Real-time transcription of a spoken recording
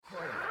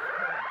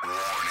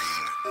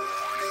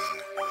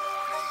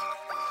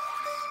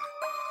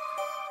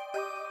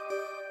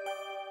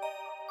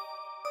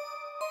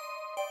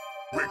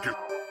wicked.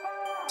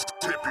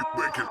 Hippie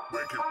wicked,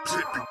 wicked,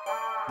 hippie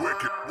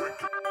wicked,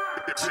 wicked,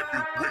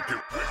 hippie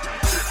wicked,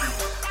 wicked, hippie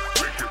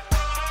wicked.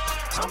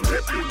 I'm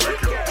hippie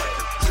wicked,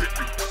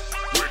 hippie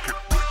wicked,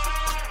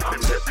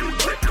 I'm hippie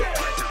wicked,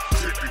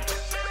 hippie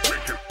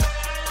wicked.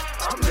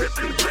 I'm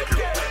hippie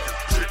wicked,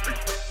 hippie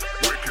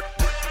wicked,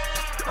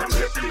 I'm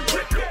hippie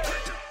wicked.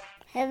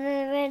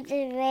 Hippie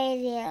Wicked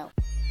Radio.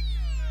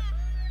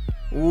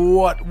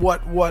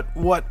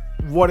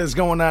 What is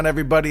going on,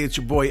 everybody? It's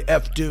your boy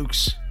F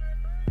Dukes,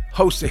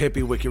 host of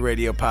Hippie Wicked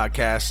Radio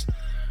podcast,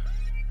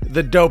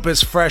 the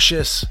dopest,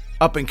 freshest,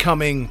 up and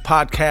coming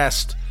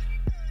podcast.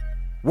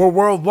 We're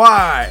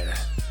worldwide.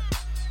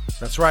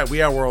 That's right,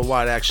 we are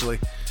worldwide. Actually,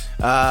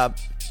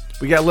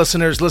 we got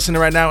listeners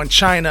listening right now in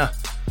China,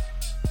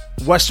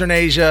 Western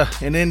Asia,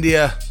 in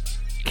India,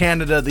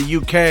 Canada, the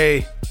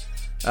UK,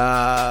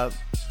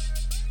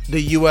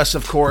 the US,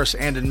 of course,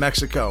 and in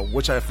Mexico,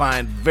 which I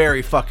find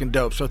very fucking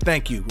dope. So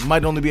thank you. It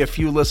might only be a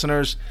few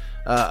listeners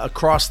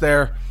across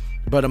there,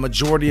 but a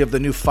majority of the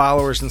new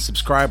followers and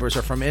subscribers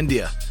are from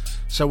India.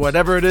 So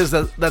whatever it is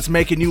that's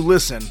making you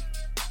listen,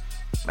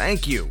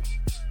 thank you.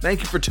 Thank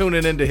you for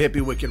tuning in to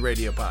Hippie Wicked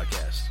Radio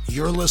Podcast.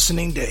 You're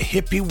listening to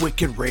Hippie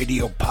Wicked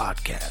Radio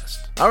Podcast.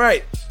 All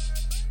right.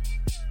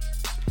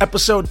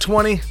 Episode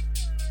 20.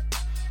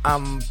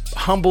 I'm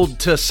humbled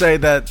to say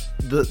that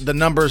the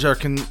numbers are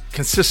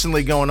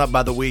consistently going up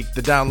by the week.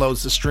 The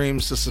downloads, the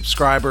streams, the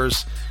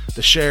subscribers,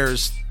 the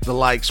shares, the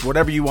likes,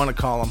 whatever you want to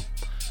call them,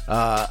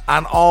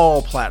 on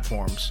all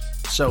platforms.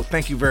 So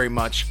thank you very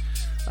much.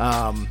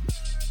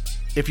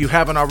 If you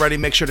haven't already,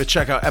 make sure to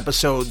check out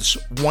episodes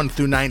 1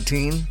 through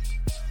 19.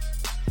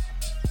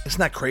 Isn't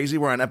that crazy?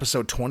 We're on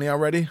episode 20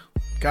 already.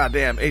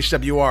 Goddamn,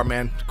 HWR,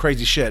 man.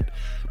 Crazy shit.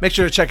 Make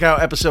sure to check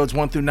out episodes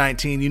 1 through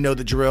 19. You know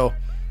the drill.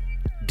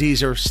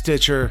 Deezer,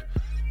 Stitcher,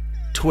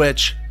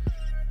 Twitch,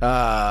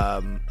 Pandora,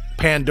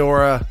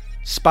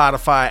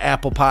 Spotify,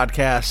 Apple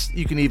Podcasts.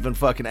 You can even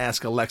fucking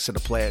ask Alexa to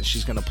play it.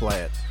 She's going to play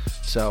it.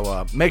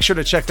 So make sure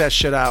to check that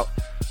shit out.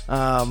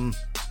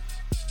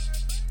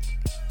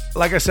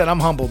 Like I said, I'm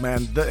humbled,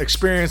 man. The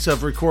experience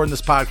of recording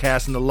this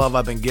podcast and the love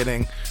I've been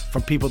getting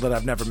from people that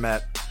I've never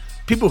met.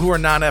 People who are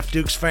non-F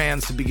Dukes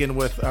fans to begin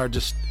with are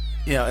just,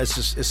 you know, it's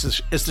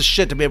the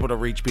shit to be able to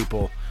reach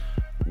people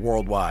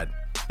worldwide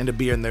and to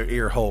be in their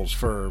ear holes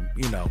for,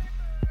 you know,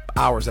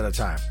 hours at a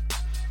time.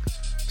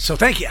 So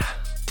thank you.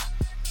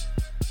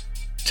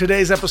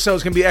 Today's episode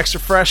is going to be extra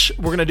fresh.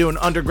 We're going to do an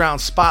underground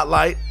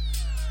spotlight,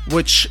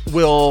 which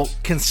will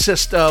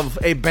consist of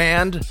a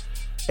band,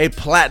 a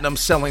platinum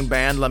selling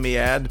band, let me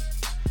add,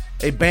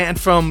 a band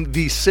from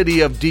the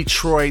city of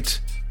Detroit,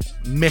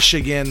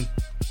 Michigan.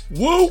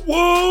 Woo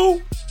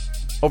woo!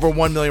 Over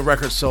 1 million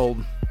records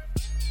sold.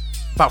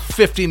 About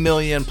 50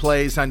 million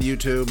plays on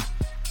YouTube.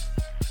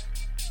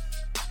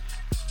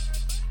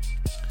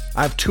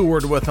 I've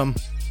toured with them.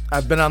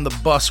 I've been on the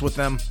bus with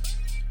them.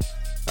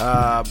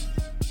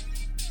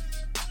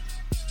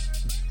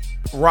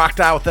 Rocked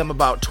out with them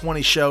about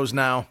 20 shows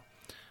now.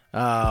 Who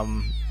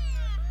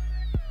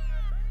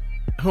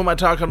am I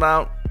talking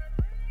about?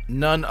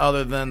 None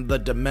other than the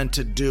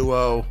Demented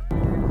Duo.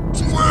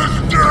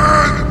 Twisted!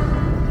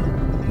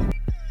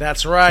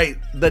 That's right.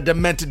 The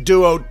Demented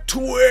Duo,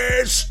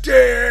 Twisted!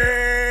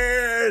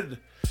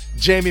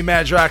 Jamie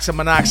Madrox and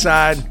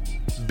Monoxide.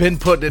 Been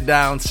putting it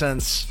down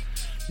since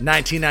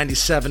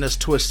 1997 is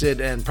Twisted,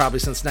 and probably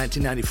since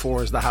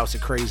 1994 is the House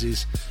of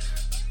Crazies.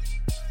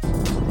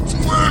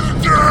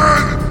 Twisted!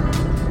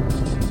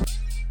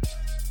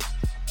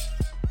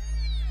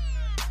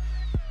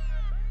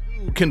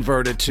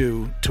 Converted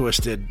to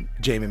Twisted,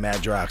 Jamie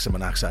Madrox and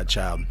Monoxide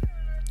Child,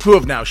 who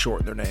have now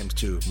shortened their names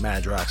to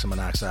Madrox and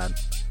Monoxide.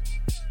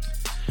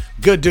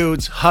 Good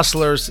dudes,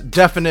 hustlers,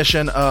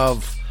 definition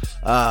of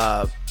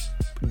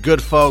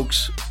good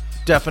folks,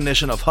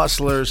 definition of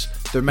hustlers.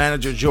 Their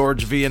manager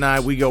George V and I,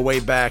 we go way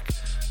back.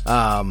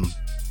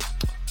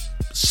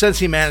 Since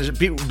he managed,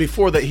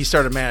 before that he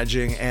started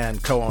managing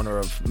and co-owner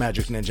of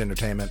Magic Ninja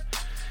Entertainment.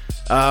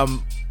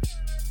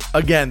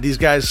 Again, these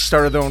guys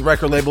started their own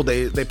record label.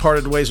 They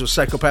parted ways with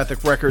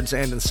Psychopathic Records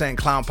and Insane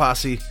Clown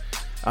Posse.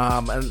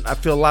 And I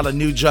feel a lot of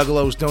new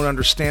juggalos don't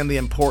understand the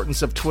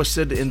importance of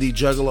Twisted in the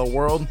juggalo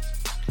world.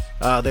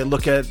 They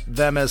look at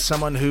them as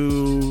someone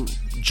who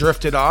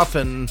drifted off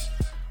and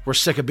were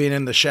sick of being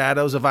in the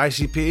shadows of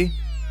ICP.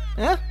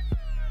 Yeah.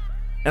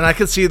 And I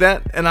could see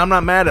that, and I'm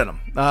not mad at them.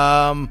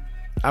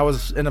 I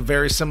was in a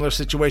very similar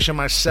situation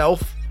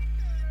myself,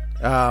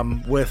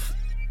 with,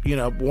 you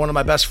know, one of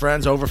my best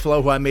friends,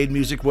 Overflow, who I made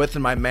music with,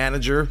 and my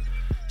manager,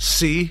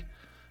 C,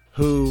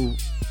 who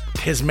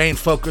his main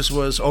focus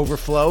was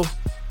Overflow,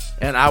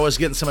 and I was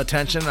getting some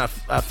attention. I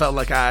felt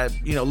like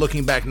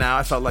looking back now,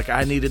 I felt like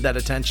I needed that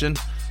attention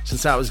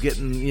since I was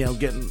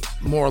getting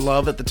more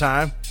love at the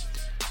time.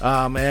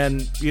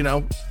 And, you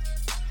know,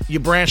 you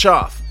branch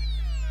off,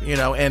 you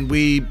know, and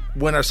we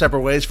went our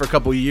separate ways for a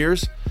couple of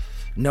years.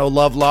 No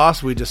love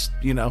lost. We just,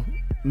 you know,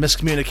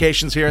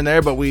 miscommunications here and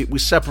there, but we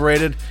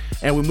separated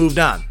and we moved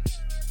on.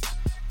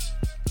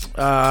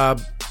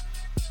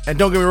 And And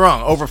don't get me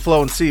wrong,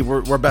 Overflow and C,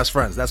 we're best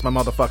friends. That's my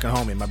motherfucking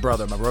homie, my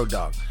brother, my road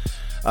dog.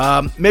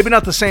 Maybe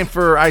not the same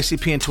for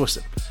ICP and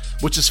Twisted,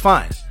 which is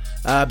fine,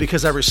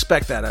 because I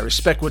respect that. I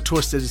respect what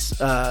Twisted's,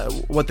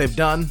 what they've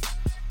done.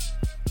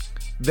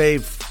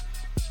 They've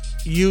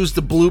used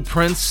the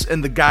blueprints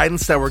and the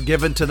guidance that were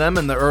given to them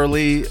in the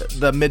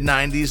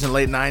mid-90s and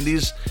late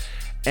 90s,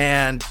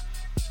 and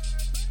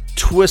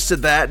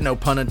twisted that, no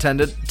pun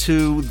intended,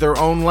 to their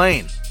own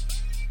lane.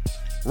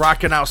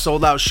 Rocking out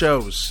sold-out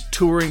shows,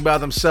 touring by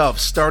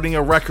themselves, starting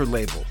a record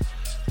label,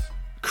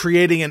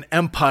 creating an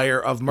empire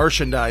of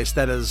merchandise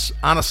that is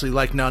honestly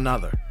like none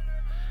other.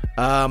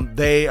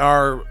 They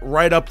are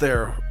right up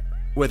there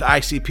with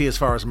ICP as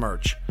far as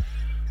merch.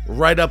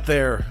 Right up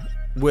there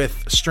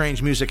with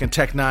Strange Music and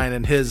Tech Nine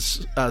and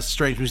his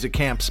Strange Music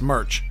Camp's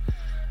merch.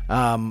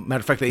 Matter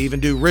of fact, they even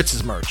do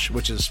Ritz's merch,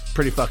 which is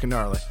pretty fucking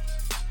gnarly,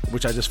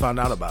 which I just found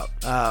out about.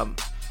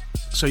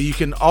 So you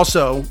can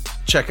also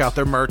check out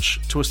their merch,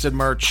 Twisted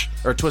Merch,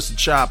 or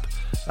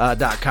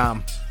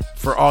twistedshop.com,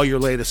 for all your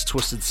latest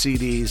Twisted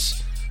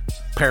CDs,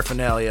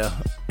 paraphernalia,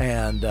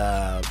 and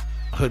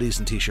hoodies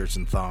and t-shirts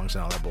and thongs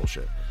and all that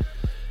bullshit.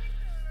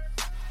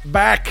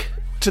 Back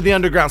to the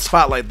Underground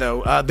Spotlight,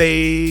 though.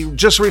 They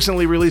just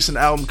recently released an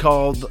album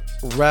called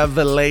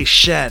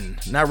Revelation.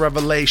 Not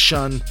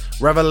Revelation,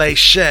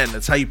 Revelation.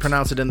 It's how you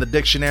pronounce it in the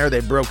dictionary.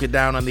 They broke it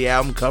down on the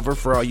album cover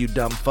for all you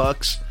dumb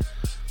fucks.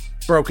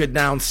 Broke it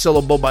down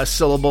syllable by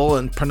syllable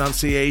and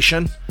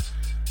pronunciation.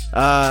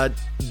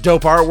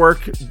 Dope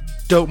artwork,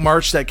 dope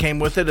merch that came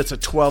with it. It's a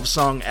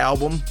 12-song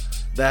album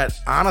that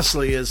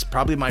honestly is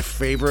probably my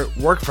favorite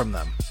work from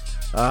them.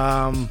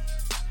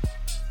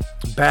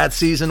 Bad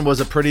Season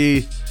was it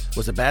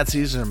Bad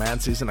Season or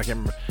Mad Season? I can't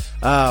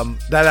remember.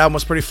 That album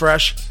was pretty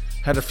fresh.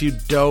 Had a few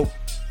dope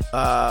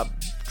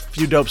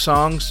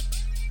songs.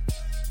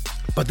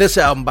 But this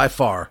album, by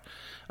far,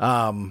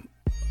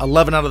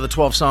 11 out of the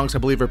 12 songs, I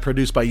believe, are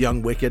produced by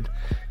Young Wicked.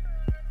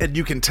 And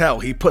you can tell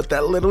he put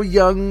that little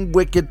Young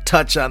Wicked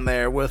touch on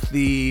there with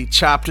the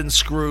chopped and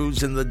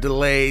screws and the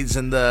delays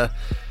and the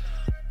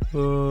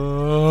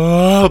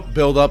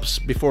build-ups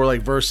before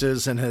like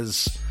verses and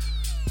his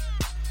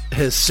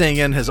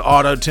singing, his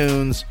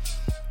auto-tunes.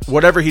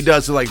 Whatever he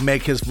does to like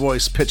make his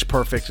voice pitch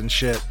perfect and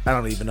shit. I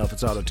don't even know if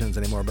it's auto-tunes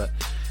anymore, but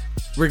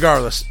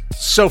regardless,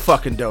 so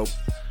fucking dope.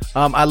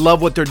 I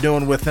love what they're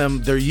doing with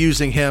him. They're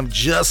using him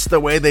just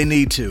the way they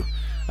need to.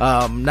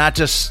 Not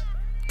just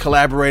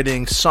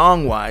collaborating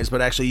song-wise,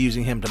 but actually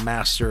using him to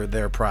master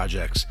their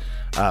projects.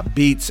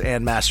 Beats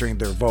and mastering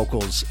their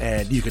vocals,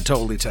 and you can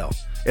totally tell.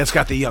 It's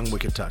got the Young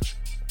Wicked touch.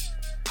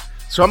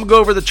 So I'm going to go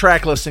over the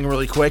track listing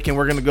really quick, and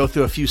we're going to go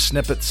through a few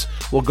snippets.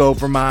 We'll go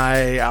over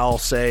my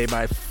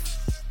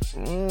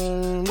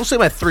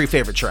 3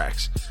 favorite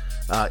tracks.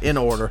 In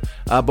order,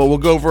 but we'll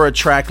go over a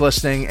track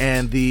listing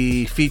and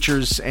the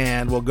features,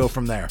 and we'll go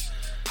from there.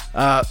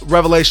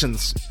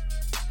 Revelations,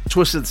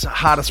 Twisted's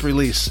hottest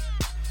release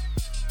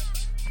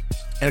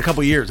in a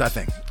couple years, I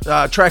think.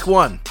 Track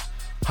 1,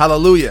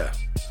 Hallelujah,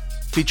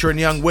 featuring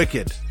Young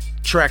Wicked.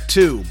 Track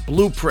 2,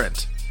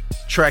 Blueprint.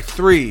 Track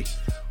 3,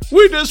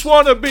 We Just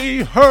Want to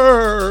Be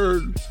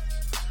Heard.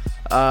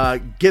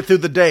 Get Through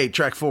the Day,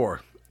 track 4.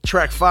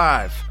 Track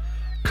 5,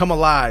 Come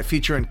Alive,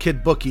 featuring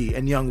Kid Bookie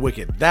and Young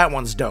Wicked. That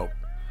one's dope.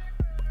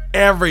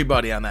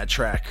 Everybody on that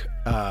track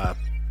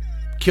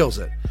kills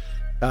it.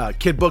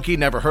 Kid Bookie,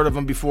 never heard of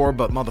him before,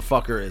 but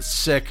motherfucker is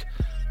sick.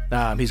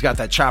 He's got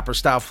that chopper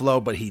style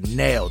flow, but he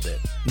nailed it.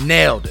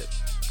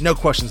 No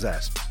questions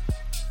asked.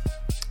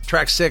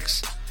 Track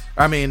 6,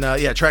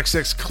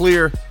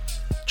 Clear.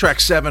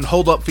 Track 7,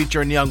 Hold Up,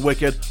 featuring Young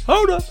Wicked.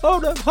 Hold up.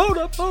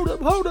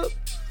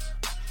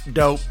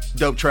 Dope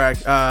track.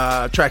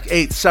 Track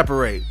 8,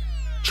 Separate.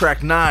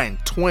 Track 9,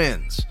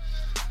 Twins.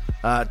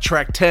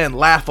 Track 10,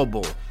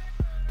 Laughable.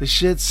 This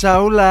shit's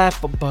so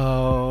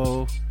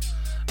laughable.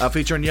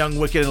 Featuring Young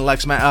Wicked and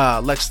Lex the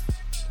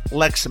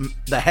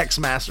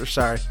Hexmaster,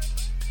 sorry.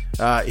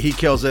 He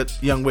kills it.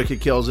 Young Wicked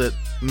kills it.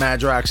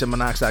 Madrox and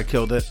Monoxide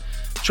killed it.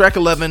 Track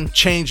 11,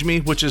 Change Me,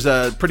 which is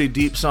a pretty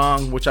deep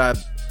song, which I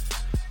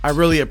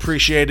really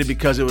appreciated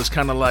because it was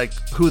kind of like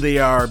who they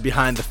are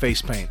behind the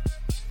face paint.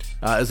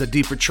 It's a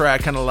deeper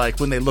track, kind of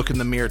like when they look in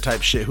the mirror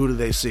type shit. Who do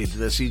they see? Do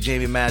they see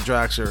Jamie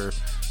Madrox or,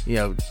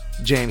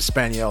 James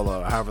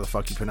Spaniolo, however the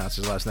fuck you pronounce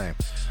his last name?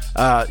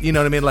 You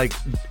know what I mean? Like,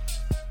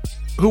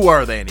 who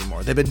are they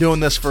anymore? They've been doing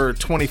this for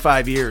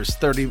 25 years,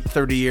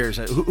 30 years.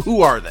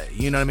 Who are they?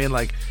 You know what I mean?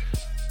 Like,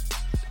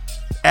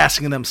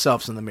 asking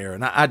themselves in the mirror.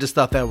 And I just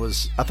thought that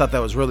was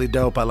really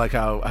dope. I like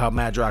how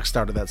Madrox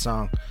started that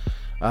song.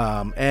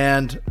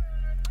 And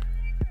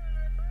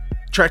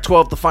track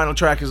 12, the final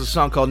track, is a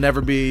song called Never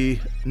Be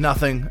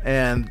Nothing.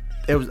 And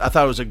I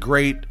thought it was a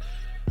great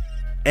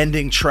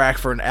ending track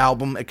for an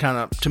album. It kind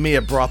of, to me,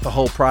 it brought the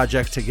whole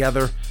project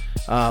together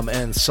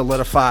and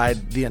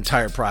solidified the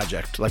entire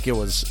project. Like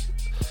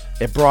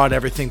it brought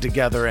everything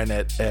together and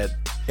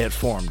it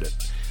formed it.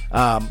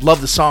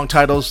 Love the song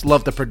titles,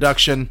 love the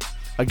production.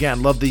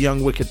 Again, love the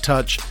Young Wicked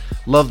touch.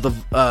 Love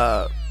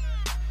the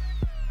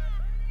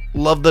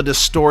Love the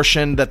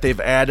distortion that they've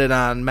added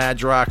on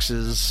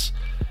Madrox's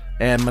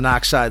and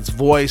Monoxide's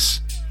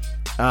voice.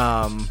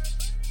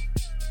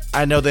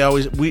 I know they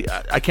always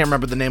I can't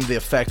remember the name of the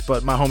effect,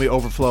 but my homie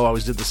Overflow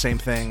always did the same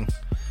thing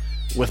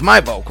with my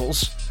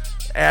vocals.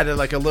 Added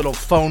like a little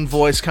phone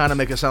voice, kind of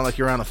make it sound like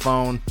you're on a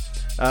phone,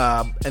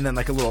 and then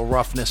like a little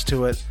roughness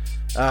to it.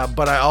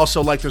 But I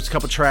also like there's a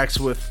couple tracks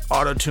with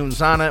auto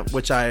tunes on it,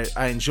 which I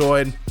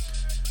enjoyed.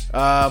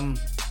 One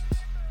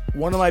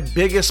of my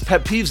biggest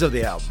pet peeves of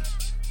the album,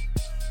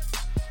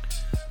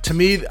 to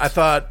me, I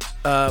thought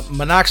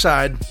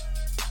Monoxide.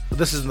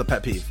 This isn't the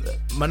pet peeve.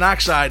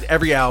 Monoxide,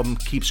 every album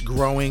keeps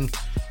growing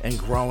and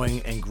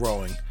growing and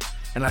growing.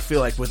 And I feel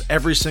like with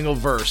every single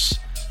verse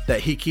that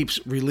he keeps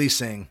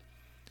releasing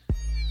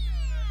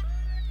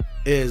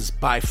is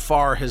by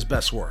far his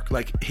best work.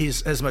 Like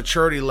his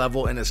maturity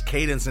level and his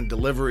cadence and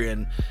delivery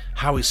and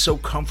how he's so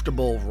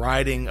comfortable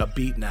riding a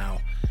beat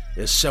now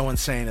is so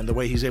insane. And the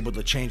way he's able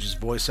to change his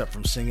voice up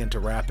from singing to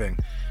rapping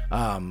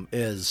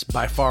is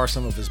by far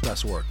some of his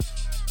best work.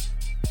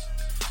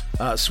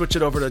 Switch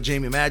it over to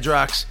Jamie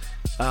Madrox.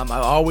 I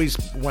always,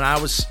 when I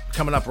was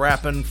coming up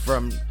rapping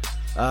from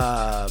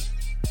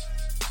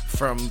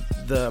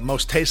the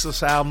Most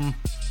Tasteless album,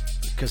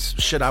 because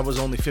shit, I was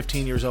only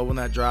 15 years old when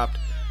that dropped,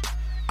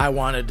 I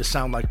wanted to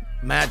sound like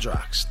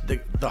Madrox,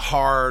 the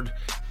hard,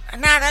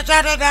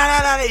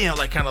 you know,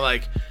 like kind of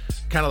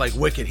like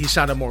Wicked. He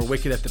sounded more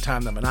Wicked at the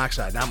time than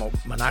Monoxide. Now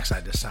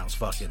Monoxide just sounds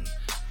fucking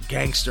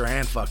gangster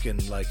and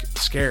fucking like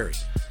scary.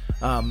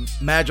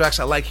 Madrox,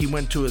 I like he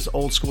went to his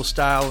old school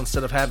style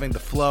instead of having the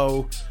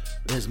flow,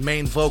 his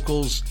main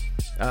vocals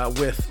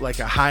with like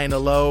a high and a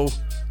low,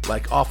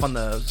 like off on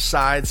the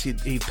sides.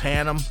 He'd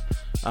pan them.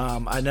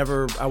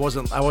 I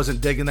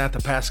wasn't digging that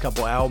the past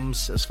couple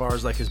albums as far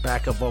as like his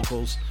backup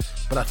vocals,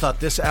 but I thought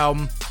this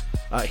album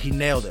he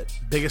nailed it.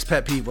 Biggest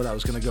pet peeve, what I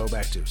was gonna go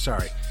back to,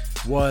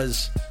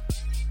 was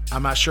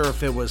I'm not sure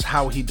if it was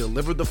how he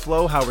delivered the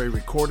flow, how he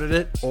recorded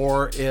it,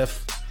 or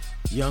if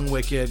Young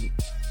Wicked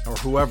or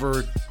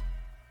whoever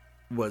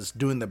was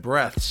doing the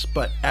breaths,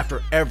 but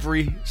after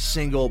every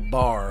single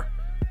bar,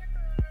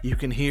 you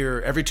can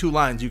hear, every two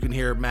lines, you can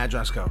hear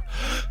Madrox go,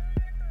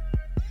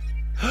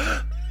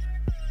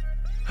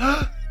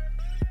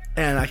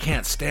 and I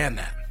can't stand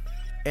that.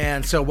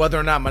 And so whether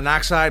or not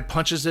Monoxide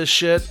punches this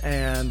shit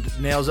and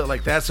nails it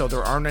like that so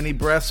there aren't any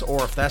breaths,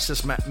 or if that's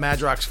just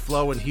Madrox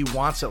flow and he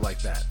wants it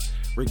like that,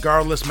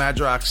 regardless,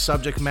 Madrox's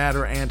subject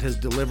matter and his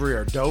delivery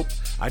are dope.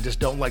 I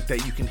just don't like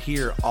that you can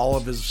hear all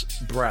of his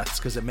breaths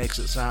because it makes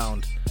it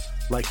sound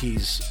like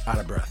he's out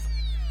of breath.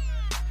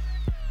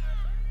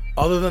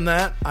 Other than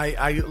that,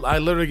 I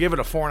literally give it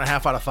a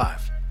 4.5 out of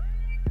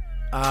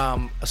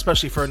 5.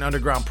 Especially for an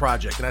underground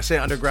project. And I say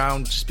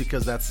underground just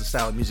because that's the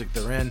style of music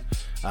they're in.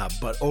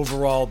 But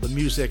overall, the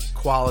music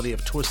quality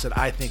of Twiztid,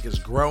 I think, is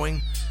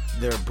growing.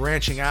 They're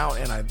branching out,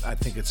 and I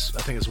think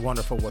it's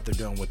wonderful what they're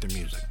doing with their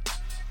music.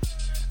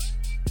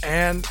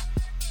 And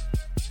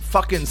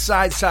fucking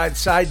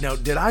side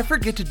note, did I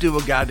forget to do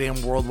a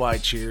goddamn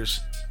worldwide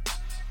cheers?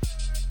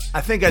 I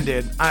think I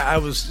did. I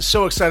was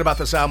so excited about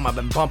this album. I've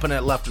been bumping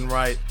it left and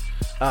right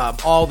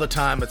all the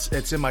time.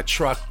 It's in my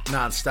truck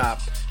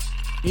nonstop.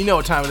 You know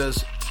what time it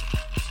is.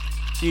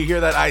 You hear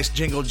that ice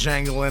jingle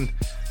jangling.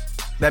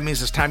 That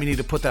means it's time you need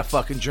to put that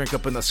fucking drink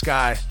up in the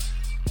sky.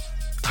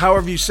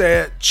 However you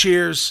say it,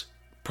 cheers,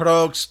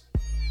 progs,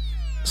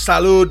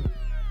 salud.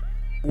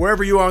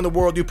 Wherever you are in the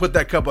world, you put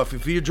that cup up.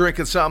 If you're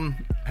drinking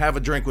something, have a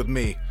drink with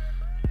me.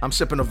 I'm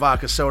sipping a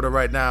vodka soda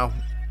right now.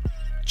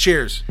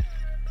 Cheers.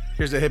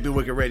 Here's the Hippie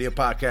Wicked Radio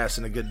Podcast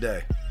and a good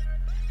day.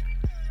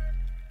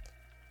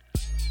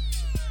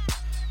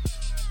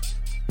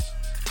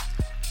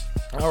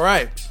 All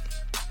right.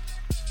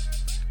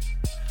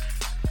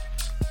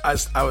 I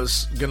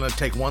was going to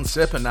take one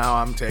sip, and now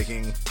I'm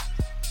taking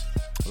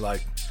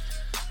like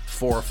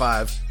 4 or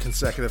 5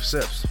 consecutive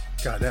sips.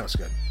 God damn, it's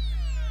good.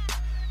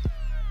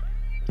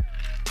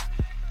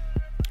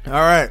 All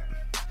right.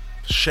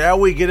 Shall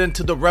we get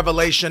into the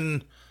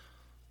Revelation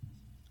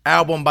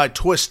album by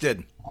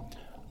Twiztid?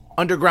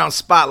 Underground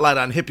Spotlight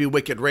on Hippie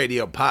Wicked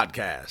Radio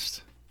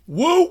Podcast.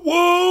 Woo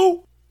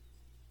woo!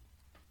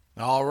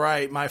 All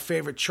right, my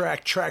favorite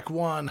track, track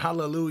 1,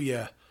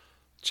 Hallelujah.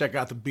 Check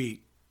out the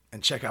beat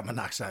and check out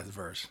Monoxide's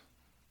verse.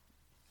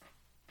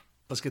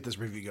 Let's get this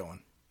review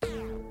going.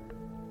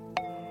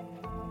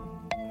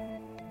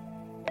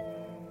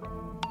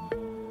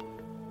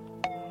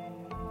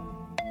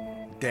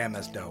 Damn,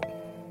 that's dope.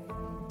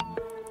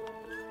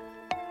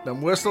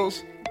 Them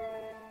whistles.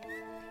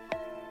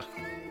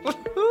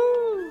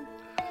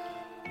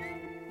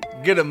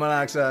 Get it,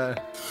 Monoxide.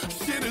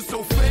 Shit is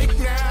so fake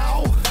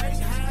now.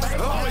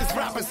 All these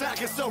rappers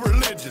acting so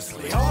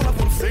religiously. All of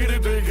them say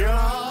that they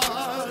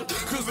God,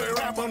 cause they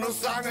rap on the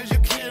song. Are you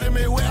kidding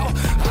me? Well,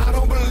 I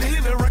don't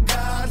believe in a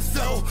God,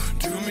 so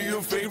do me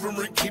a favor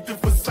and keep the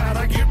facade.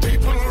 I give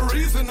people a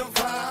reason to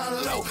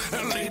follow.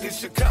 And lead in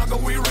Chicago,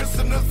 we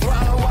risking the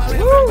throttle while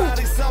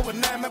everybody's so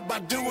enamored by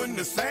doing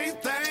the same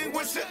thing.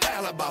 What's your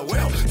alibi?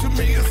 Well, to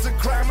me it's a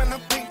crime, and I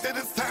think that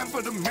it's time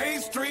for the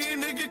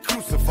mainstream to get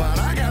crucified.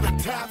 I got got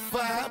a top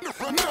 5.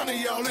 None of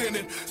y'all in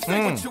it.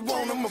 Say what you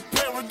want, I'm a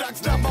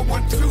paradox.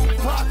 #1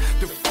 Tupac.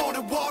 The 40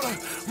 water.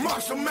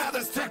 Marshall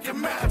Mathers taking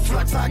mad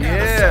trucks. I got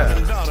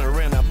a $7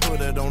 and I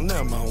put it on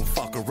them. I don't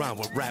fuck around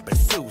with rapping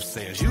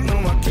soothsayers. You know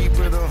I keep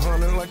it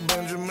 100 like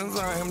Benjamins.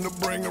 I am the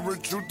bringer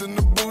of truth in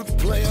the booth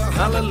player.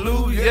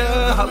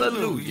 Hallelujah,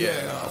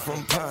 hallelujah.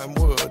 From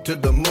Pinewood to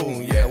the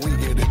moon, yeah, we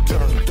get it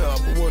turned up.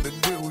 What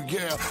it do,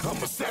 yeah.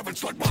 I'm a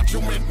savage like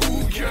Macho Man,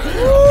 ooh,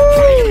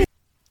 yeah.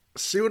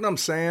 See what I'm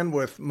saying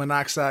with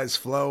Monoxide's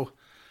flow?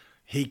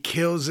 He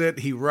kills it.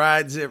 He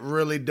rides it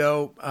really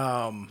dope.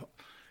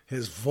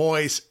 His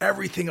voice,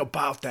 everything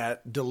about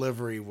that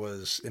delivery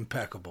was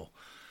impeccable.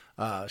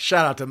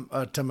 Shout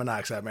out to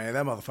Monoxide, man.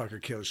 That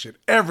motherfucker kills shit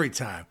every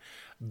time.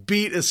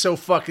 Beat is so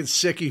fucking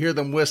sick. You hear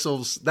them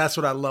whistles. That's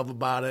what I love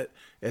about it.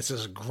 It's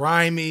just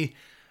grimy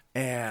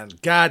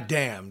and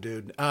goddamn,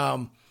 dude.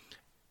 Not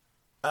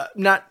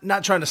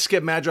trying to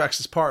skip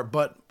Madrox's part,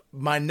 but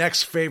my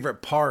next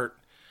favorite part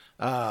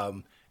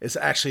is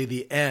actually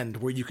the end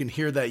where you can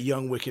hear that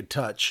Young Wicked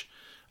touch.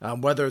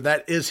 Whether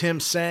that is him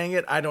saying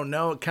it, I don't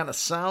know. It kind of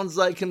sounds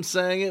like him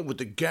saying it with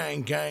the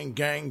gang, gang,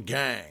 gang,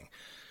 gang.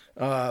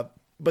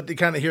 But you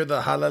kind of hear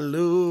the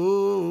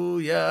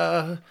hallelujah.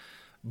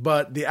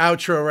 But the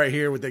outro right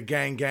here with the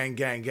gang, gang,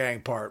 gang,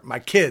 gang part. My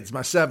kids,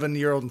 my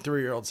 7-year-old and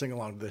 3-year-old sing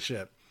along to this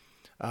shit.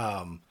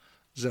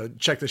 So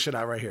check this shit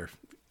out right here.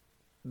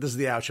 This is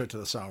the outro to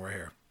the song right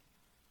here.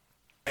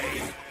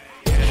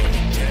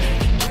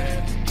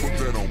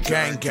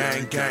 Gang,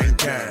 gang, gang,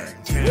 gang.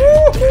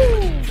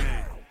 Woo-hoo!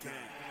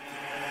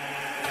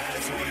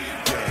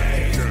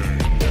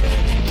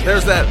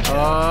 There's that.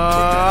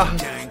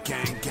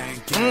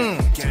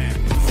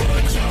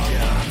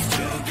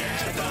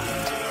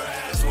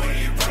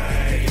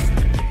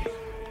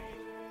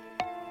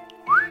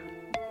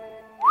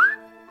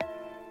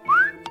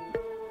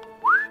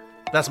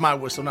 That's my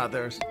whistle, not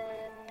theirs.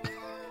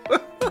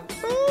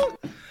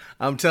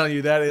 I'm telling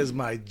you, that is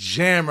my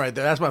jam right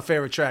there. That's my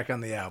favorite track on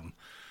the album.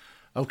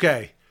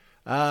 Okay.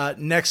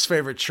 Next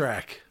favorite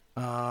track.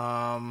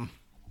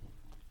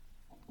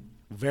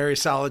 Very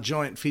solid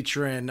joint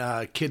featuring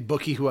Kid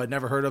Bookie, who I'd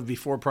never heard of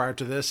before prior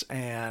to this,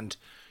 and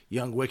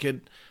Young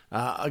Wicked.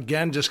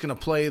 Again, just going to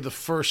play the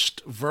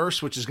first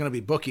verse, which is going to be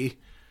Bookie.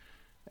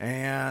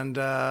 And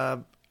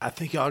I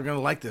think y'all are going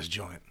to like this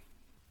joint.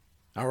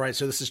 All right,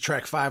 so this is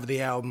track 5 of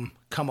the album,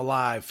 Come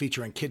Alive,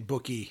 featuring Kid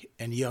Bookie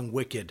and Young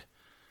Wicked.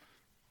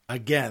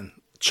 Again,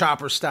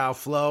 chopper-style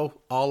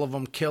flow. All of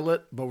them kill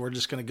it, but we're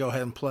just going to go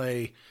ahead and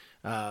play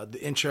the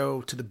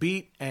intro to the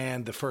beat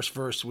and the first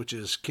verse, which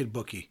is Kid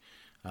Bookie.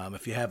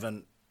 If you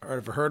haven't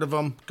ever heard of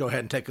them, go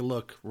ahead and take a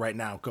look right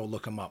now. Go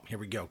look them up. Here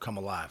we go. Come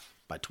Alive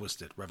by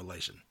Twisted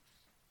Revelation.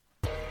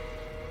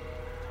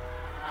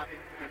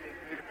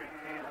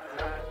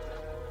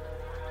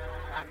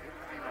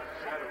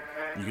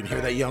 You can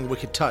hear that Young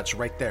Wicked touch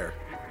right there.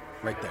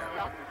 Right there.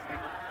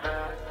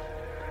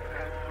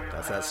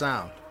 That's that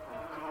sound.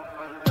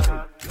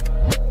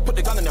 Put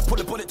the gun in there, put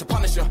a bullet to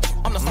punish you.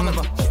 I'm the son of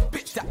a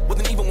bitch that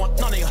wouldn't even want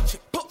none of you.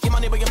 Put your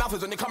money where your mouth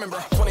is when you're coming, bro.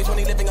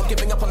 2020 living, I'm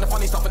giving up on the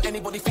funny stuff. And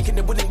anybody thinking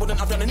they wouldn't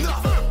have done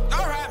enough.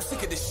 Alright, I'm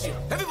sick of this shit.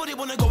 Everybody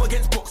wanna go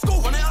against books.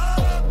 Go run it up.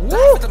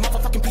 That's a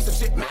motherfucking piece of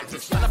shit, man.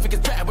 And I think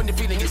it's better when you're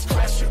feeling it's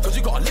trash. Cause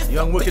you got a list.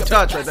 Young Wicked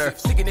touch right there.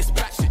 Singing this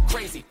bad shit,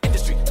 crazy.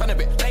 Industry, turn a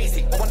bit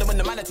lazy. I wonder when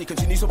the manatee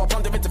continues, so I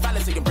plunder into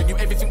fallacy and bring you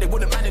everything they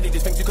wouldn't manage.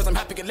 Just think you cause I'm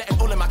happy and letting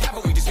all of my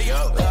cavalry just say,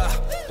 yo.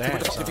 What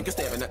the fuck you think you're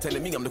staring at?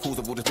 Telling me I'm the cause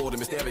of all this boredom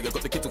hysteria.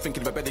 Got the kids all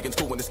thinking about better in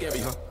school when it's scary,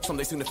 huh?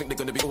 Someday soon they think they're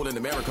gonna be all in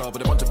America.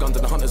 But a bunch of guns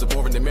and the hunters are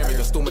boring in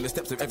America. Storming the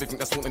steps of everything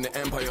that's wanting the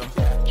empire.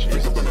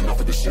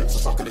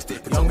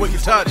 Young Wicked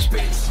touch.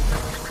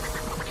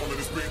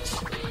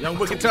 Young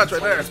Wicked touch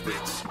right there.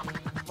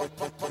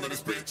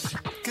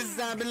 Cause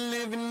I've been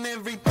living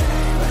every day.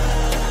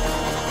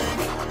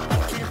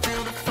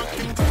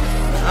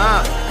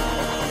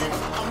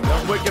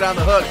 Young Wicked on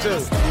the hook too.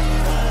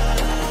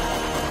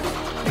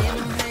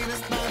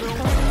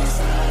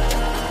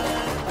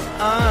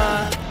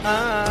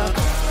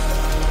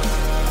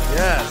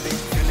 Yes.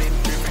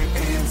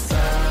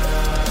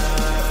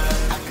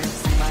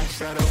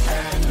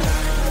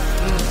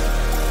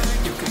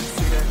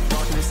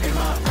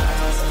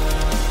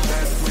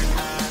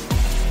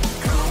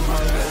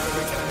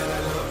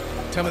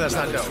 Tell me that's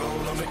not dope.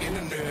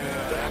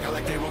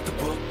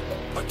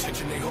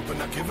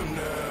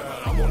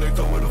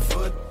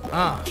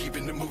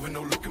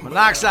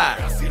 Monoxide.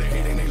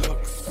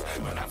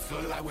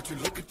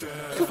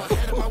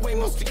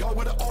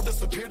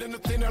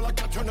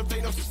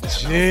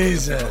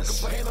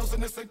 Jesus.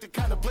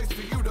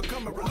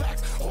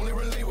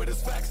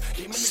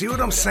 See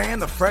what I'm saying?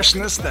 The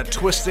freshness that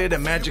Twisted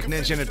and Magic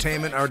Ninja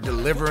Entertainment are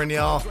delivering,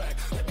 y'all.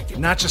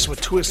 Not just with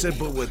Twisted,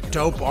 but with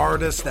dope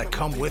artists that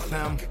come with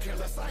them.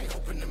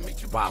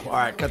 Wow. All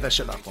right, cut that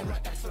shit off for me.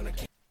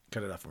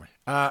 Cut it off for me.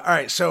 All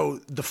right, so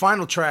the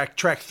final track,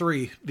 track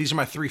 3, these are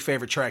my 3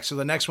 favorite tracks. So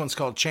the next one's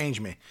called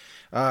Change Me.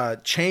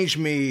 Change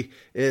Me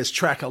is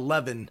track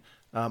 11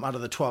 out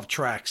of the 12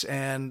 tracks.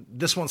 And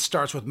this one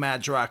starts with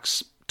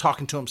Madrox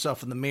talking to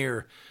himself in the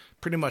mirror,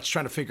 pretty much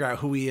trying to figure out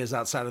who he is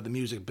outside of the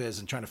music biz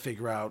and trying to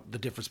figure out the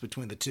difference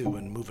between the two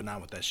and moving on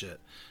with that shit.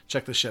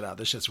 Check this shit out.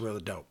 This shit's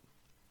really dope.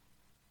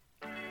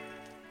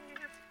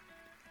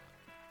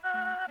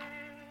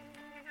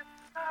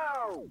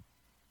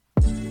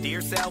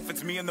 Dear self,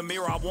 it's me in the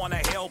mirror, I wanna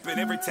help. And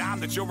every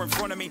time that you're in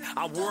front of me,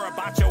 I worry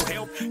about your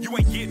health. You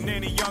ain't getting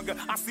any younger.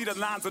 I see the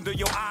lines under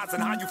your eyes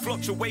and how you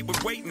fluctuate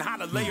with weight and how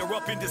to layer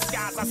up in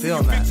disguise. I see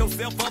you fix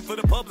yourself up for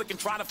the public and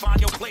try to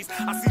find your place.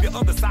 I see the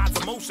other side's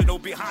emotional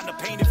behind the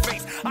painted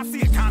face. I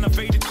see a kind of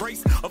faded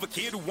trace of a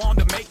kid who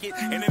wanted to make it,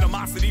 and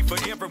animosity for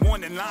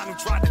everyone in line who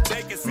tried to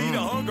take it. See the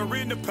hunger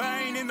in the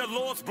pain in the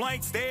Lord's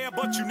blank stare,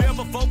 but you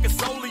never focus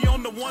solely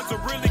on the ones who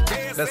really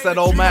care. That's that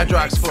old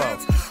Madrox flow.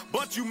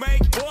 But you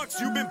make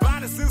bucks, you've been by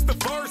it since the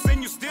first,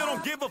 and you still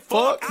don't give a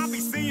fuck. I be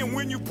seeing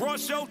when you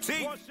brush your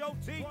teeth.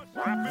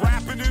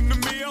 Rapping in the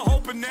mirror,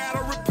 hoping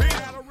that'll repeat.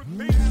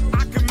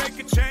 I can make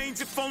a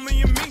change if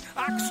only in me.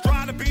 I can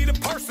strive to be the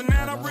person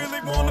that I really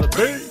wanna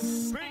be.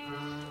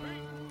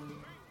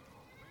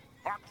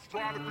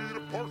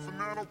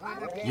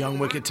 Young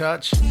Wicked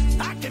Touch.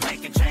 I can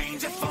make a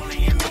change if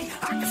only in me.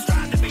 I can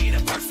strive to be the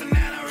person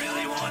that I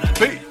really wanna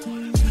be.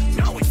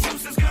 No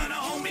excuse is gonna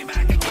hold me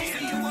back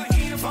again. You were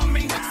here for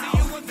me now,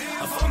 you were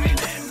there for me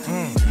then.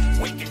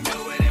 We can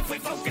do it if we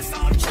focus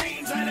on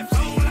change. Let it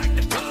flow like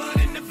the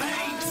blood in the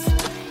veins.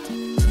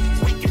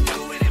 We can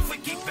do it if we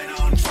keep it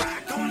on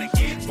track. Only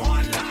get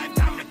one life,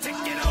 time to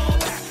take it all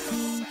back.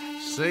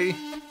 See?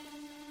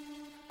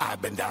 I've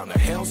been down to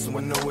hell, so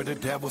I know where the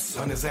devil's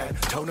son is at.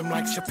 Told him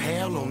like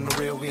Chappelle on the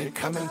rail, we ain't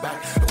coming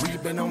back.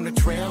 We've been on the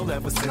trail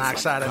ever since.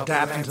 Knockside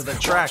adapting to the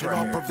track right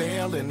here.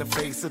 Prevail in the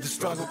face of the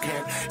struggle,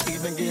 can't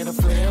even get a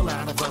flail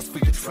out of us for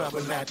your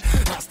trouble. That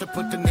has to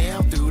put the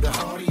nail through the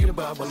heart of your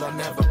bubble. I've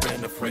never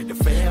been afraid to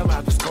fail.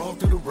 I just crawl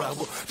through the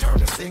rubble,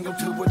 turn a single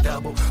to a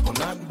double. On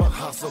nothing but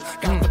hustle,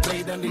 got the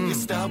blade under your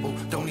stubble.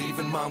 Don't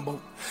even mumble.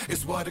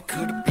 It's what it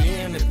could have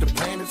been if the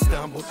plan had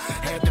stumbled.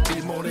 Had to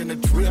be more than a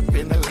drip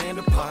in the land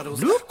of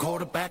puddles.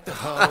 Quarterback the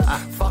huddle,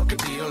 fuck a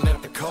deal,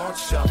 let the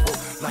cards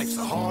shuffle. Life's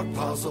a hard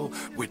puzzle,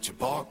 with your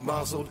bark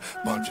muzzled.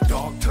 Bunch of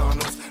dark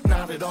tunnels,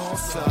 not at all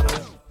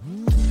subtle.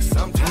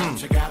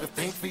 Sometimes you gotta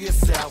think for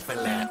yourself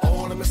and let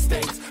all the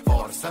mistakes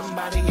fall to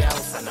somebody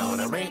else. I know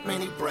there ain't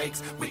many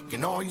breaks, we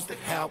can all use the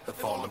help.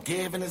 If all I'm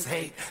giving is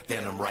hate,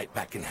 then I'm right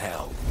back in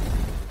hell.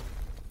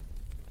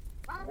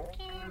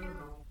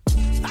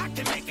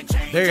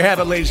 There you have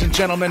it, ladies and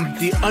gentlemen,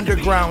 the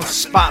Underground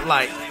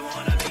Spotlight.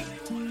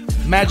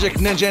 Magic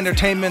Ninja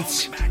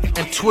Entertainment's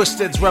and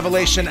Twisted's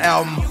Revelation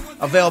album,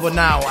 available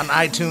now on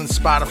iTunes,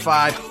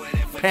 Spotify,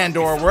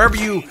 Pandora, wherever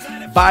you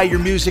buy your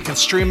music and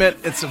stream it,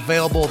 it's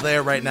available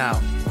there right now.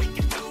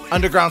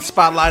 Underground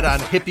Spotlight on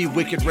Hippie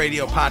Wicked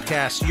Radio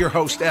Podcast. Your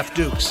host, F.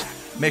 Dukes.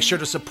 Make sure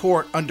to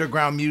support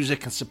underground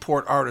music and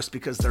support artists,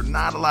 because there are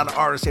not a lot of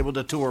artists able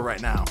to tour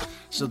right now.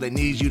 So they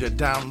need you to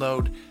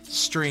download,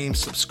 stream,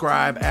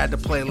 subscribe, add to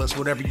playlists,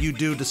 whatever you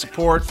do to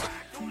support,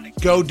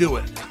 go do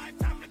it.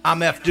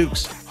 I'm F.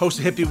 Dukes, host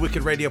of Hippie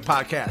Wicked Radio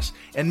Podcast.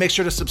 And make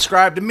sure to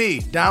subscribe to me.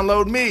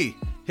 Download me,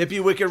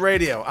 Hippie Wicked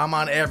Radio. I'm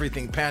on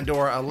everything.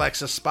 Pandora,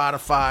 Alexa,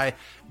 Spotify,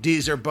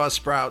 Deezer,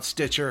 Buzzsprout,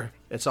 Stitcher.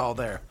 It's all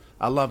there.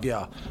 I love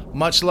y'all.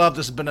 Much love.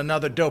 This has been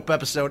another dope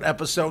episode.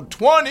 Episode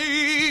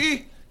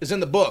 20 is in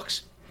the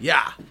books.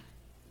 Yeah.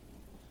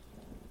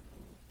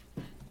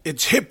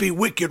 It's Hippie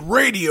Wicked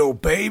Radio,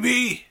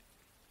 baby.